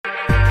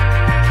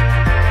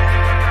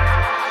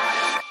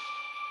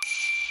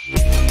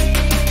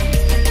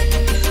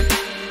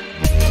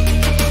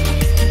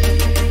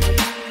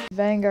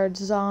Vanguard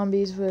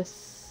Zombies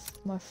with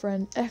my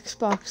friend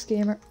Xbox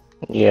Gamer.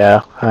 Yeah,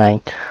 hi.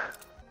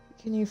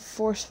 Can you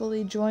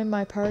forcefully join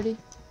my party?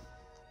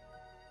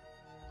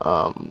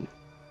 Yeah,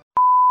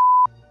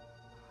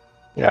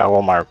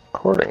 well, my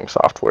recording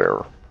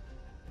software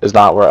is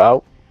not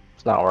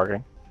it's not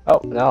working.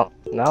 Oh, no,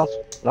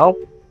 nope.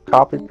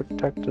 Copy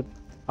protected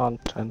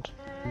content.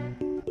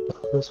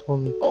 This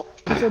one. Oh.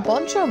 There's a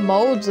bunch of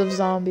modes of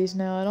zombies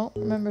now. I don't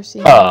remember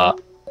seeing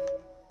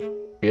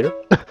Peter?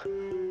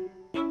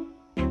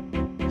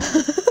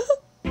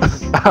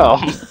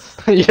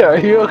 Yeah, are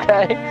you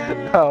okay?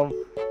 Hello?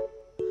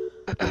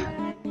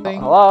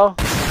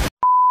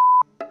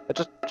 It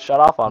just shut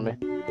off on me.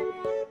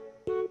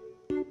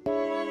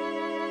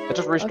 It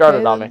just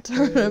restarted on me.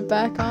 Turn it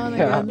back on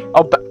again.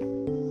 Oh,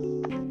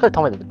 could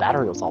tell me that the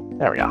battery was all.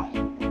 There we go.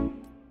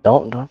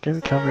 Don't give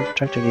me copy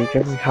protected. You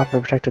give me copy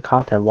protected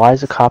content. Why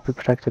is it copy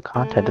protected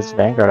content? It's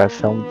Vanguard. I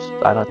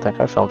don't think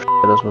I filmed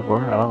this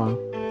before. I don't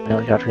know.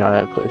 Mainly capturing on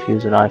it. If you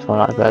use an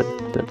iPhone,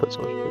 iPad, then put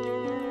so much.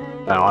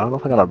 No, I don't know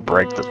if I'm gonna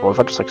break this. What if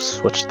I just like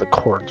switch the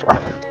cords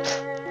around?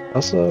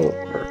 Also,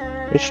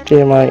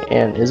 HDMI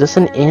in. Is this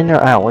an in or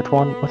out? Which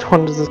one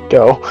does this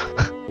go?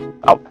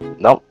 Oh,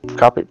 nope.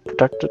 Copy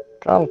protected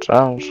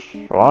content.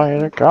 Why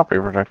is it copy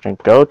protected?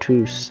 Go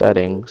to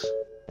settings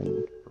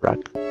and rec.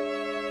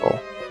 Oh.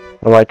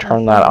 How do I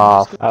turn that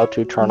off? How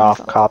to turn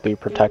off copy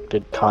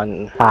protected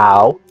content?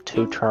 How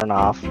to turn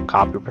off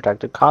copy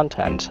protected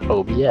content?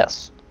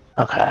 OBS.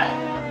 Okay.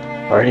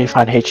 Where do you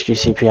find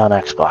HDCP on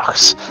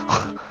Xbox?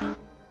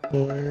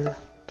 Where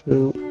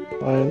to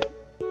find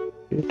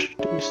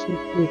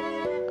HDCP?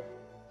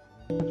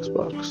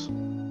 Xbox.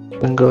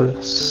 Then go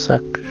to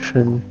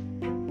section.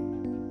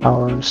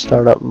 Power and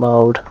startup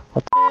mode.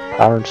 What the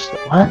power and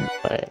what?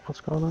 Wait,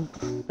 what's going on?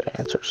 The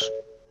answers.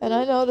 And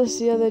I noticed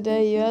the other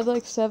day you had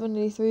like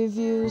 73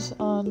 views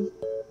on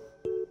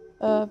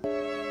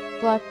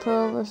Black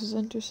Pearl versus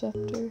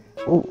Interceptor.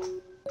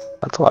 Ooh,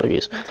 that's a lot of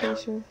views. I'm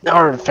pretty sure. In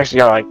order to fix it,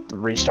 you gotta like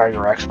restart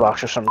your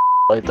Xbox or something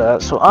like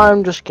that. So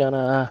I'm just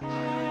gonna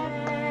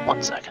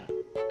 1 second.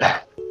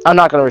 I'm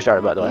not gonna restart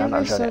it, by the way. I'm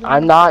not restarting.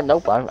 I'm not.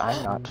 Nope. I'm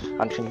not.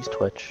 I'm just gonna use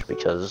Twitch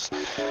because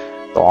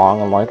the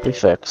long and likely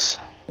fix.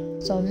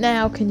 So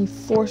now, can you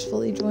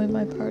forcefully join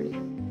my party?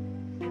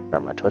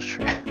 Start my Twitch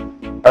stream.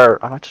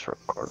 Or I might just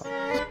record them.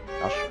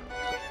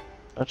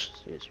 That's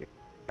just easier.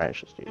 Right,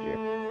 it's just easier.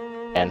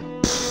 And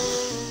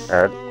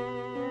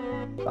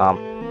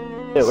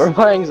dude, we're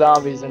playing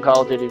zombies in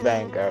Call of Duty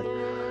Vanguard.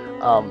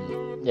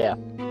 Yeah.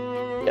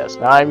 Yes.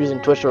 Now I'm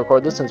using Twitch to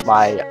record this since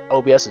my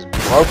OBS is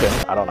broken.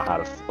 I don't know how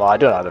to. Well, I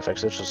do know how to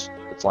fix it.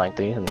 It's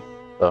lengthy, and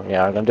so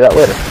yeah, I'm gonna do that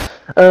later.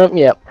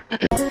 Yeah.